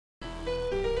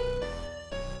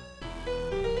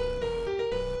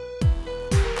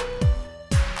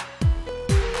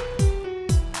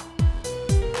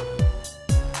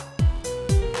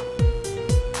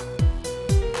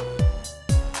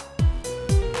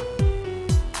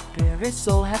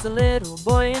Barisol has a little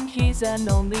boy and he's an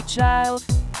only child,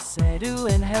 said to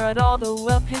inherit all the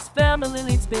wealth his family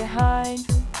leaves behind.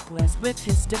 Blessed with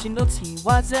his dashing looks, he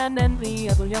was an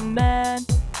enviable young man.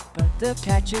 But the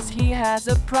catch is he has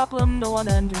a problem no one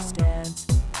understands.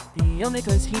 The only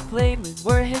toys he played with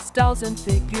were his dolls and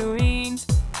figurines.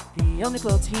 The only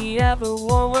clothes he ever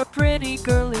wore were pretty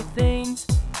girly things.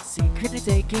 Secretly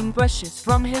taking brushes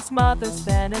from his mother's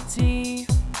vanity,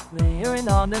 layering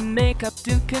on the makeup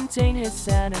to contain his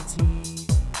sanity.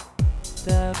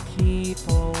 The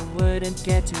people wouldn't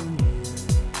get too near.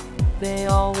 They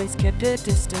always kept a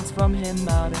distance from him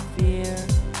out of fear.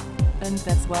 And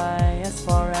that's why, as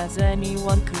far as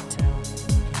anyone could tell,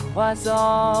 he was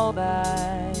all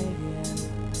by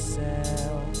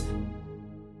himself.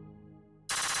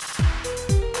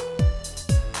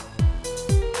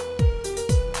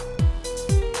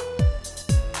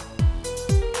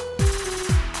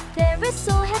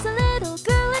 Barisol has a little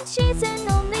girl and she's an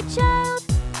only child,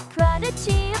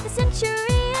 prodigy of the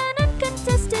century, an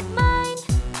uncontested mind.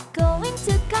 Going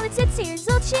to college, 6 years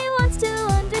old, she wants to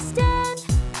understand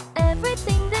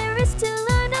everything there is to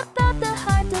learn about the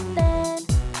heart of man.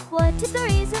 What is the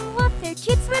reason warfare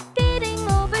keeps repeating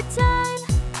over time?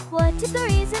 What is the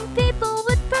reason people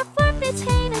would perform these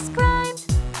heinous crimes?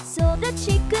 So that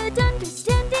she could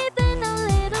understand even a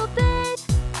little bit,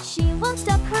 she won't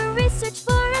stop her research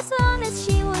for as long as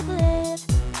she would live.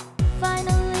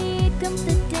 Finally comes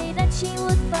the day that she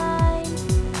would find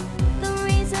the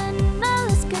reason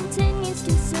malice continues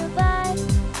to survive.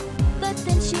 But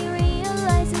then she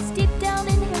realizes deep down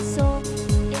in her soul,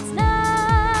 it's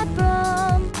not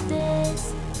from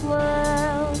this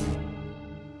world.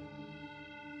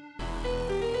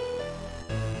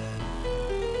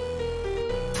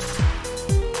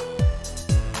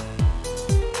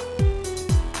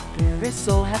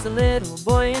 Barisol has a little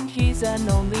boy and he's an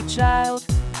only child.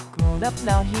 Grown up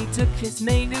now, he took his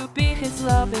maid to be his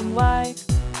loving wife.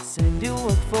 Sent to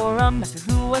work for a master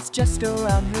who was just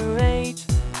around her age.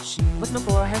 She was known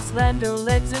for her slender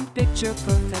legs and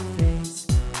picture-perfect face.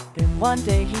 Then one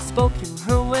day he spoke to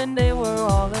her when they were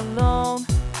all alone.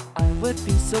 I would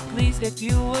be so pleased if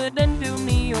you would undo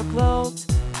me your clothes.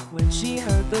 When she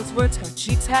heard those words, her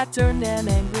cheeks had turned an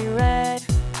angry red.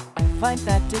 I find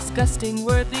that disgusting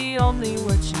word the only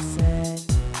word she said.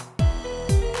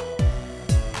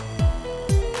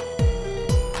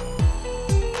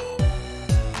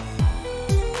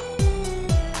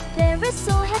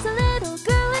 Barisol has a little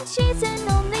girl and she's an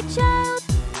only child.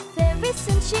 Very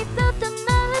soon she felt the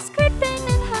malice creeping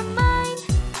in her mind.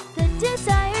 The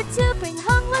desire to bring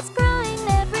harm was growing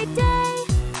every day.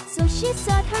 So she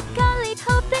sought her colleague,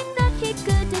 hoping that he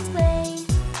could explain.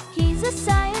 He's a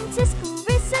scientist who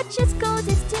researches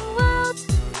coexisting worlds.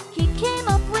 He came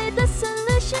up with a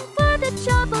solution for the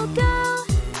troubled girl.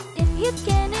 If you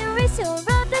can erase your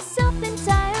other self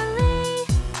entirely,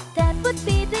 that would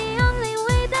be the only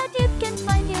way that you can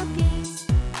find your peace.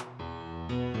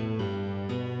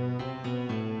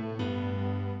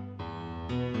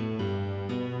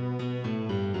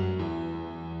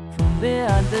 From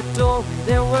behind the doorway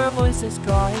there were voices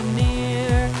drawing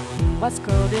near. He was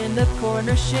curled in the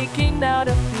corner, shaking out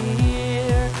of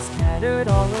fear. Scattered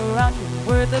all around him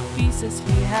were the pieces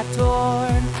he had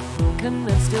torn, broken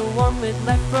limbs still warm with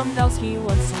life from dolls he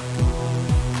once adored.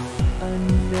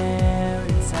 And there,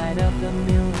 inside of the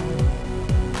mirror,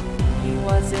 he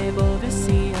was able to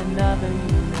see another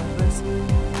universe.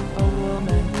 A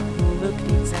woman who looked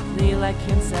exactly like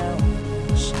himself.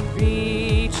 She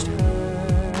reached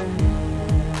her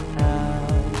hand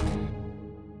out.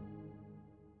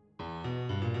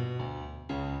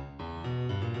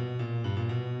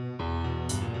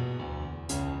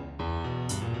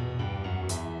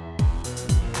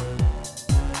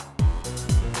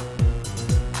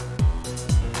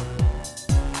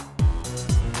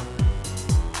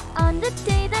 On the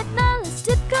day that malice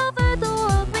took over the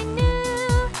world we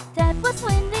knew, that was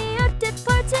when the earth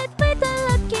departed with a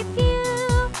lucky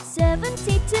few.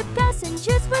 72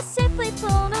 passengers were safely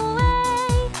flown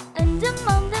away, and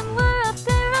among them were a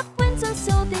pair of twins, or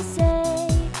so they say.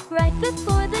 Right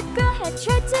before the girl had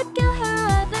tried to kill her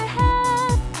other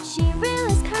half, she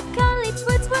realized her colleague's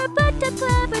words were but a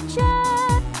clever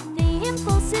trap. The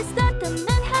impulses that the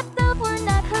men had felt were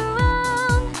not her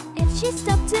own. If she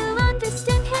stopped to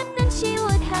understand him, then she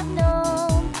would have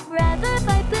known. Rather,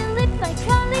 I believed my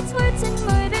colleague's words and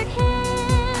murdered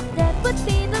him. That would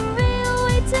be the real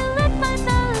way to let my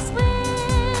malice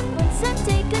win. Once I'm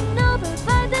taken over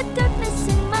by the darkness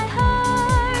in my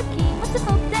heart, he must have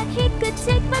hoped that he could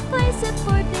take my place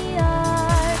aboard the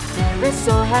ark.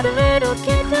 Barisol had a little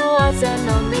kid who was an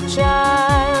only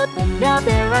child, but now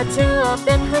there are are two of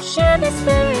them who share this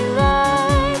very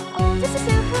life. Older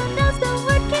sister who knows the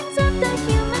workings of the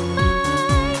human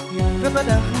mind. Younger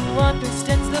brother who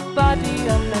understands the body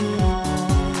of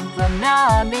mankind. From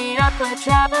now on the Ark will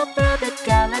travel through the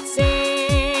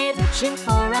galaxy, searching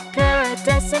for a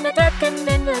paradise in the dark and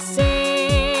endless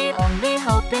sea. Only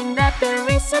hoping that their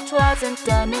research wasn't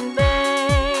done in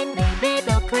vain. Maybe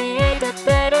they'll create a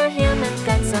better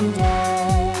humankind someday.